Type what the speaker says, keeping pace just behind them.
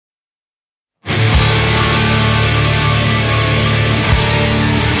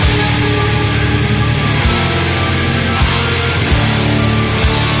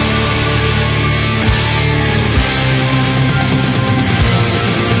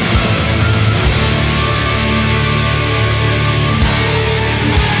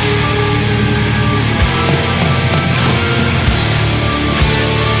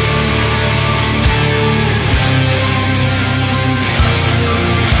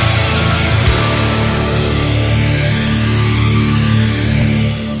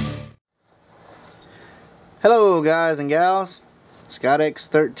Hello guys and gals,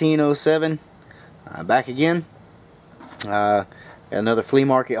 ScottX1307 back again. Got another flea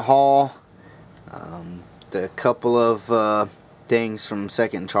market haul. A couple of things from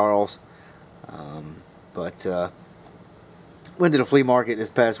 2nd Charles, but went to the flea market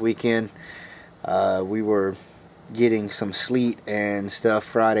this past weekend. We were getting some sleet and stuff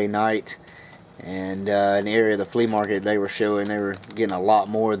Friday night, and in the area of the flea market they were getting a lot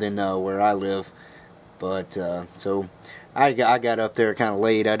more than where I live. But so I got up there kind of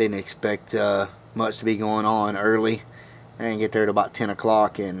late. I didn't expect much to be going on early. I didn't get there at about 10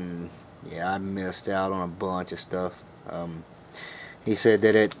 o'clock, and yeah, I missed out on a bunch of stuff. He said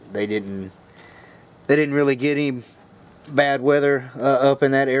that they didn't really get any bad weather up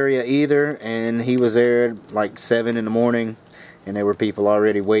in that area either, and he was there at like 7 in the morning, and there were people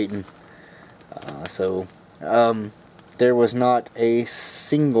already waiting. So there was not a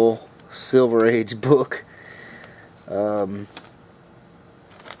single Silver Age book in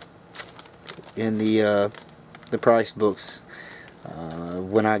the priced books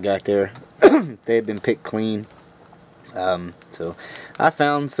when I got there. They had been picked clean. So I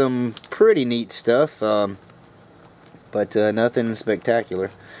found some pretty neat stuff, but nothing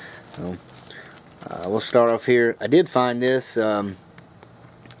spectacular. So we'll start off here. I did find this, and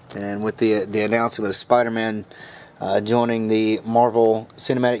with the announcement of Spider-Man joining the Marvel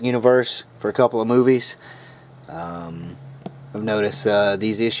Cinematic Universe for a couple of movies, I've noticed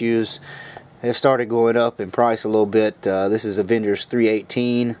these issues have started going up in price a little bit. This is Avengers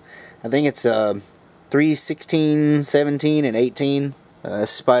 318. I think it's 316, 17, and 18.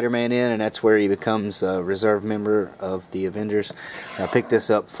 Spider-Man in, and that's where he becomes a reserve member of the Avengers. I picked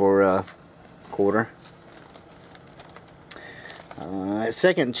this up for a quarter. At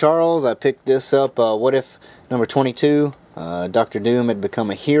 2nd Charles, I picked this up. What If number 22. Dr. Doom had become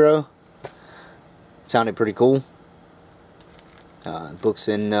a hero. Sounded pretty cool. Book's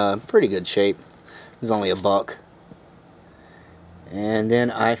in pretty good shape. It was only $1. And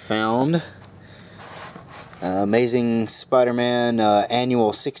then I found Amazing Spider-Man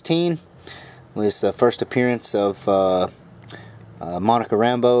Annual 16. It was the first appearance of Monica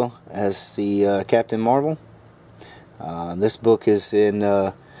Rambeau as the Captain Marvel. This book is in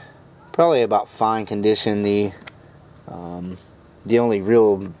probably about fine condition. The only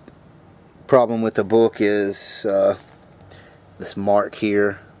real problem with the book is this mark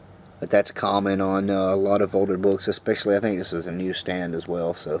here, but that's common on a lot of older books, especially I think this is a newsstand as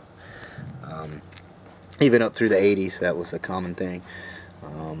well, so even up through the 80s that was a common thing.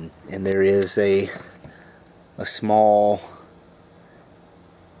 And there is a small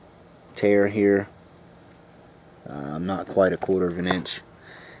tear here, not quite a quarter of an inch.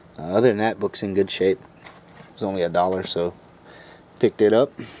 Other than that, book's in good shape. It was only $1, so picked it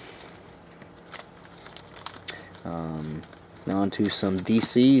up. On to some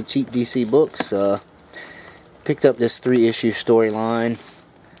DC, cheap DC books. Picked up this 3-issue storyline.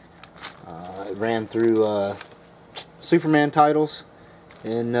 It ran through Superman titles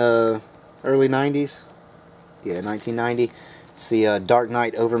in early 90s. Yeah, 1990. It's the Dark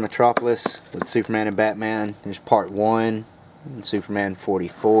Knight over Metropolis with Superman and Batman. There's part 1 and Superman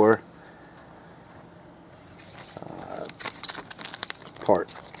 44.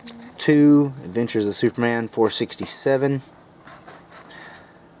 Part 2, Adventures of Superman 467.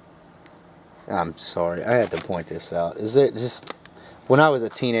 I'm sorry, I had to point this out. When I was a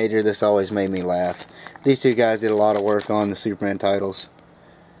teenager, this always made me laugh. These two guys did a lot of work on the Superman titles.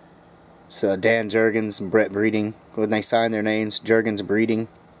 It's Dan Jurgens and Brett Breeding. When they signed their names, Jurgens Breeding.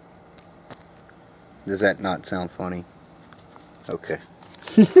 Does that not sound funny? Okay.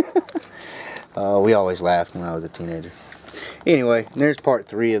 We always laughed when I was a teenager. Anyway, there's part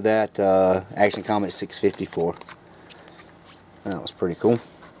 3 of that, Action Comics 654. That was pretty cool.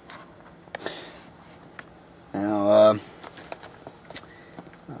 Now,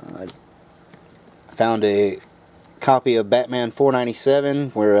 I found a copy of Batman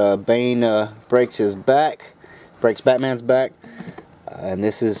 497 where Bane breaks Batman's back, and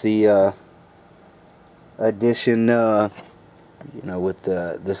this is the edition, with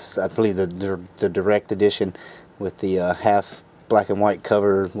this, I believe the direct edition with the half black and white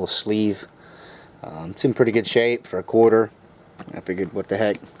cover, little sleeve. It's in pretty good shape for a quarter. I figured, what the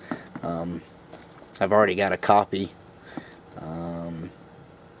heck. I've already got a copy.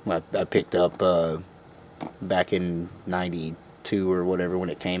 I picked up back in '92 or whatever when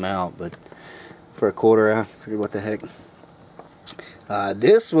it came out, but for a quarter, I figured, what the heck.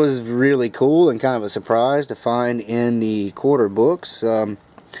 This was really cool and kind of a surprise to find in the quarter books.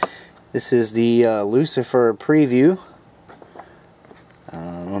 This is the Lucifer preview.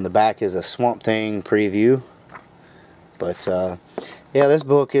 On the back is a Swamp Thing preview. But yeah, this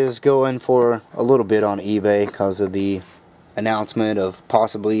book is going for a little bit on eBay because of the announcement of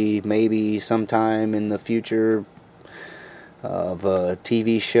possibly, maybe sometime in the future of a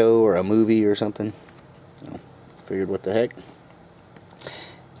TV show or a movie or something. So, figured, what the heck.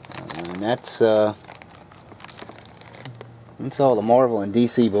 And that's all the Marvel and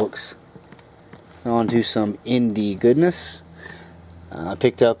DC books. On to some indie goodness. I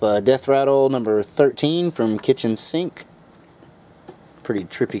picked up Death Rattle number 13 from Kitchen Sink. Pretty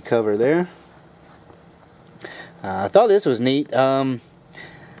trippy cover there. I thought this was neat.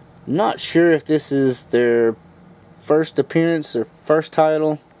 Not sure if this is their first appearance or first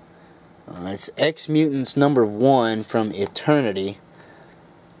title. It's X-Mutants number 1 from Eternity.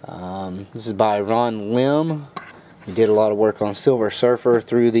 This is by Ron Lim. He did a lot of work on Silver Surfer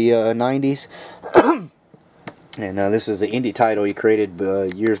through the 90s. And this is the indie title he created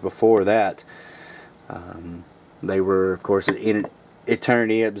years before that. They were, of course, in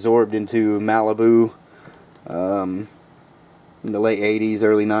Eternity, absorbed into Malibu in the late 80s,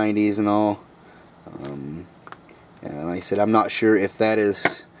 early 90s and all. And like I said, I'm not sure if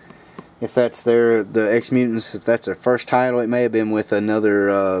that's the X-Mutants, if that's their first title. It may have been with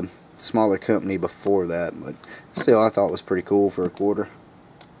another smaller company before that, but still, I thought it was pretty cool for a quarter.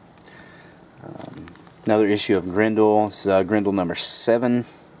 Another issue of Grendel. This is Grendel number 7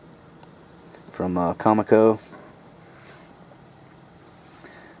 from Comico.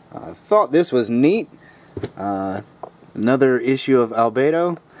 I thought this was neat. Another issue of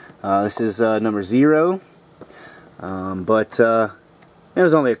Albedo. This is number 0. But it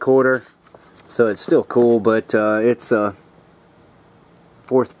was only a quarter, so it's still cool, but it's 4th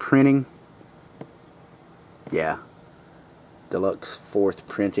printing. Yeah, deluxe 4th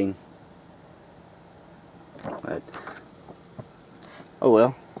printing. But oh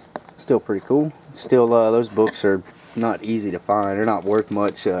well, still pretty cool. Still, those books are not easy to find. They're not worth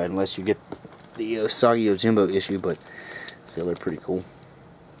much unless you get the Usagi Yojimbo issue, but still, they're pretty cool.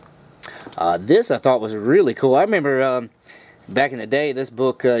 This I thought was really cool. I remember back in the day, this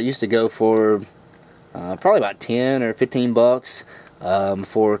book used to go for probably about 10 or 15 bucks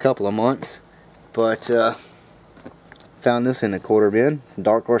for a couple of months, but found this in a quarter bin.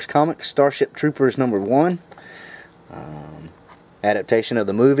 Dark Horse Comics, Starship Troopers number 1. Adaptation of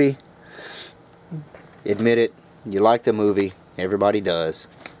the movie. Admit it, you like the movie. Everybody does.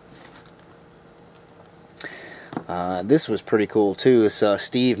 This was pretty cool too. It's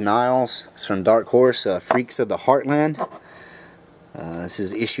Steve Niles. It's from Dark Horse, Freaks of the Heartland. This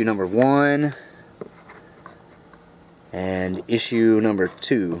is issue number 1 and issue number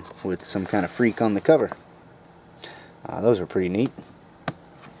 2 with some kind of freak on the cover. Those are pretty neat.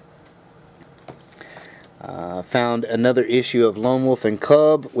 Found another issue of Lone Wolf and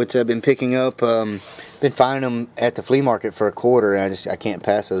Cub, which I've been picking up. Been finding them at the flea market for a quarter, and I can't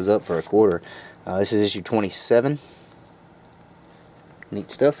pass those up for a quarter. This is issue 27.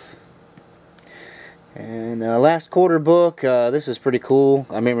 Neat stuff. And last quarter book. This is pretty cool.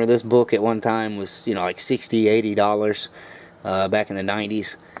 I remember this book at one time was, you know, like $60, $80 back in the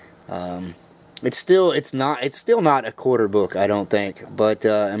 90s. It's still not a quarter book, I don't think, but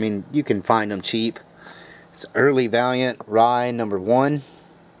I mean, you can find them cheap. It's Early Valiant Rye number 1.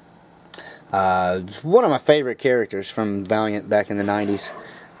 One of my favorite characters from Valiant back in the 90s.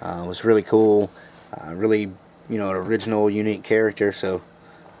 Was really cool, really, you know, an original, unique character. So,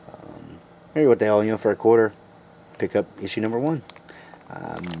 maybe what the hell, you know, for a quarter, pick up issue number 1.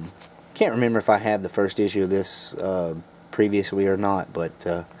 Can't remember if I had the first issue of this previously or not,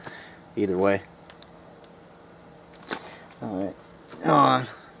 but either way. Alright, on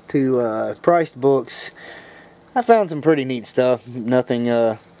to priced books. I found some pretty neat stuff. Nothing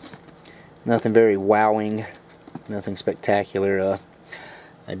very wowing, nothing spectacular.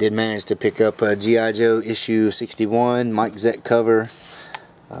 I did manage to pick up G.I. Joe issue 61, Mike Zeck cover,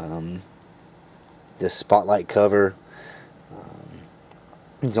 this spotlight cover.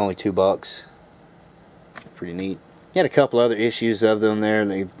 It's only $2. Pretty neat. He had a couple other issues of them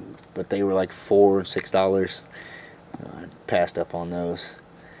there, but they were like $4 and $6. I passed up on those.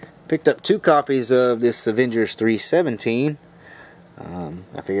 Picked up 2 copies of this Avengers 317.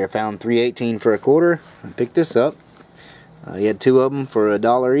 I figure I found 318 for a quarter. I picked this up. He had 2 of them for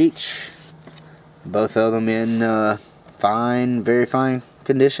 $1 each. Both of them in fine, very fine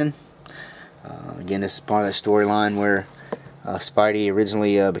condition. Again, this is part of the storyline where Spidey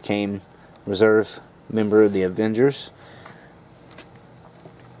originally became reserve member of the Avengers.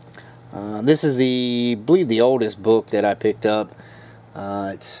 This is I believe the oldest book that I picked up.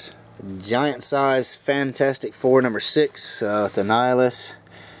 It's giant size Fantastic Four number 6 with the Nihilus.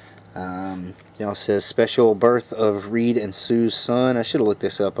 You know, it says Special Birth of Reed and Sue's Son. I should have looked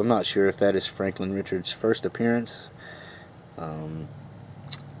this up. I'm not sure if that is Franklin Richards' first appearance. Should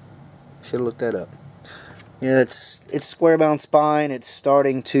have looked that up. Yeah, it's square bound spine. It's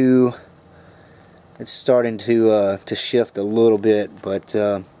starting to shift a little bit, but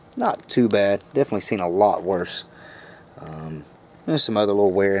not too bad. Definitely seen a lot worse. There's some other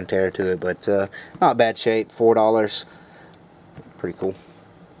little wear and tear to it, but not bad shape. $4. Pretty cool.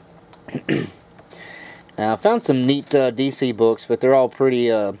 Now, I found some neat DC books, but they're all pretty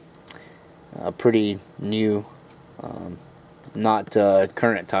new. Not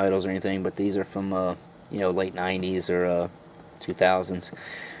current titles or anything, but these are from you know, late 90s or 2000s.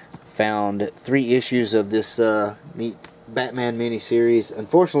 Found 3 issues of this neat Batman miniseries.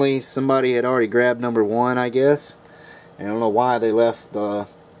 Unfortunately, somebody had already grabbed number 1, I guess. I don't know why they left the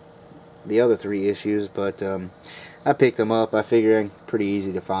other 3 issues, but I picked them up. I figured pretty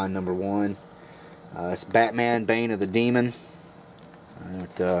easy to find number 1. It's Batman, Bane of the Demon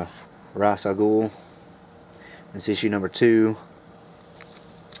with Ra's al Ghul. It's issue number 2.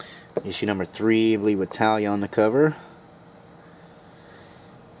 Issue number 3, I believe, with Talia on the cover.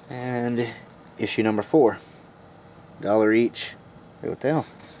 And issue number 4. $1 each. What the hell?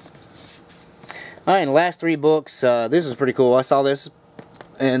 Alright, and the last 3 books. This is pretty cool. I saw this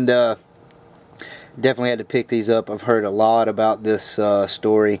and definitely had to pick these up. I've heard a lot about this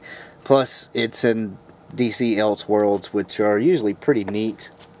story. Plus, it's in DC Elseworlds, which are usually pretty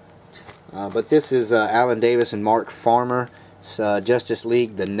neat. But this is Alan Davis and Mark Farmer. It's Justice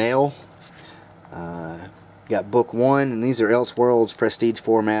League The Nail. Got book 1, and these are Elseworlds prestige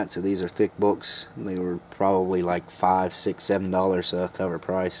format, so these are thick books. They were probably like $5, $6, $7 cover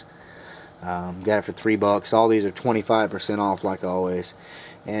price. Got it for $3. All these are 25% off, like always.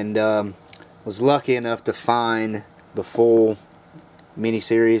 And was lucky enough to find the full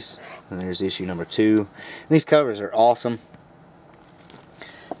miniseries. And there's issue number 2. And these covers are awesome.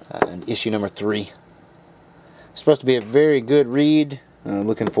 And issue number 3. It's supposed to be a very good read.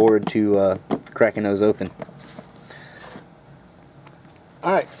 Looking forward to cracking those open.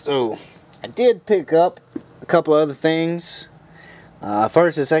 Alright, so I did pick up a couple other things.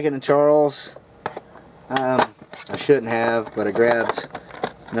 First and Second and Charles. I shouldn't have, but I grabbed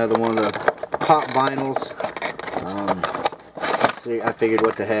another one of the pop vinyls. Let's see, I figured,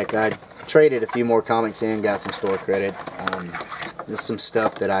 what the heck, I traded a few more comics in, got some store credit. Just some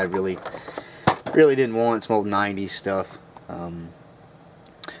stuff that I really didn't want, some old 90s stuff.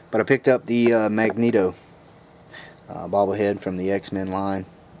 But I picked up the Magneto bobblehead from the X-Men line.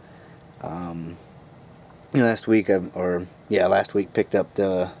 Last week picked up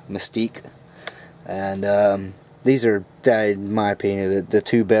the Mystique, and these are, in my opinion, the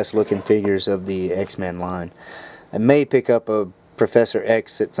 2 best looking figures of the X-Men line. I may pick up a Professor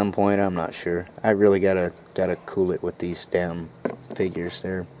X at some point. I'm not sure. I really gotta cool it with these damn figures.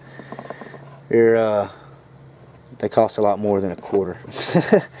 They cost a lot more than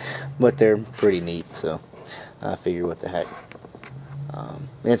 $25, but they're pretty neat. So I figure, what the heck.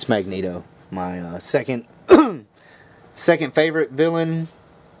 It's Magneto, my second favorite villain.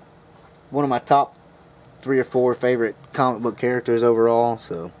 One of my top 3 or 4 favorite comic book characters overall.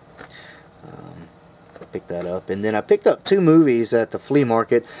 So I picked that up, and then I picked up 2 movies at the flea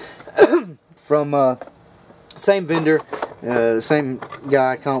market from same vendor, same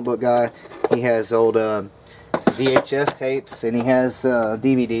guy, comic book guy. He has old VHS tapes, and he has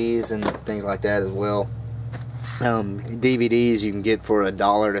DVDs and things like that as well. DVDs you can get for $1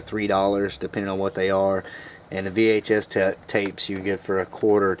 to $3, depending on what they are, and the VHS tapes you can get for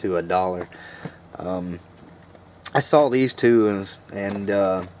 $0.25 to $1. I saw these 2 and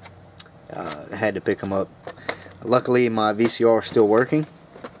had to pick them up. Luckily, my VCR is still working.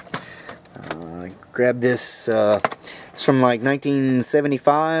 Grabbed this. It's from like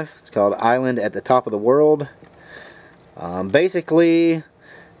 1975. It's called Island at the Top of the World. Basically,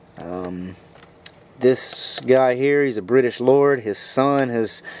 this guy here, he's a British lord. His son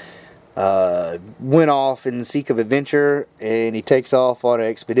has went off in seek of adventure, and he takes off on an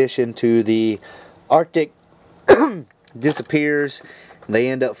expedition to the Arctic, disappears. They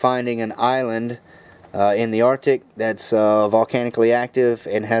end up finding an island in the Arctic that's volcanically active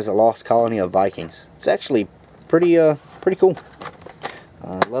and has a lost colony of Vikings. It's actually pretty cool.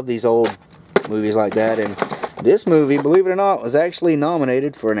 I love these old movies like that, and this movie, believe it or not, was actually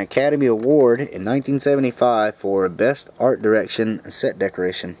nominated for an Academy Award in 1975 for Best Art Direction and Set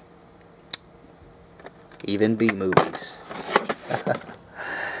Decoration. Even B movies.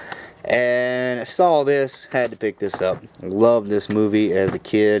 And I saw this, had to pick this up. Loved this movie as a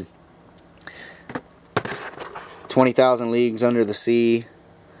kid. 20,000 Leagues Under the Sea.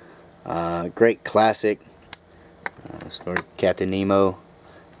 Great classic. Story Captain Nemo.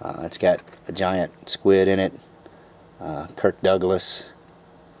 It's got a giant squid in it. Kirk Douglas.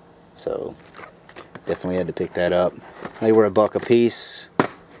 So definitely had to pick that up. They were $1 a piece.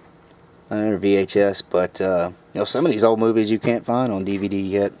 Or VHS, but you know, some of these old movies you can't find on DVD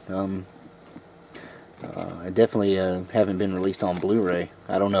yet. I definitely haven't been released on Blu-ray.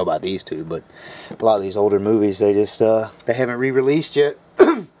 I don't know about these two, but a lot of these older movies, they just they haven't re-released yet.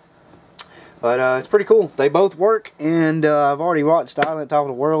 But it's pretty cool. They both work, and I've already watched Island Top of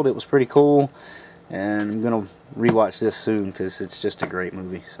the World. It was pretty cool, and I'm gonna rewatch this soon because it's just a great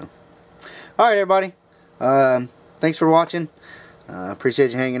movie. So, all right, everybody. Thanks for watching.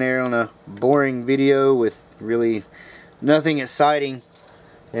 Appreciate you hanging there on a boring video with really nothing exciting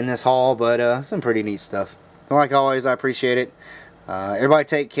in this haul, but some pretty neat stuff. Like always, I appreciate it. Everybody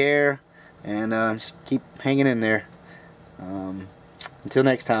take care, and just keep hanging in there. Until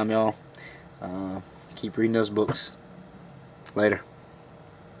next time, y'all. Keep reading those books. Later.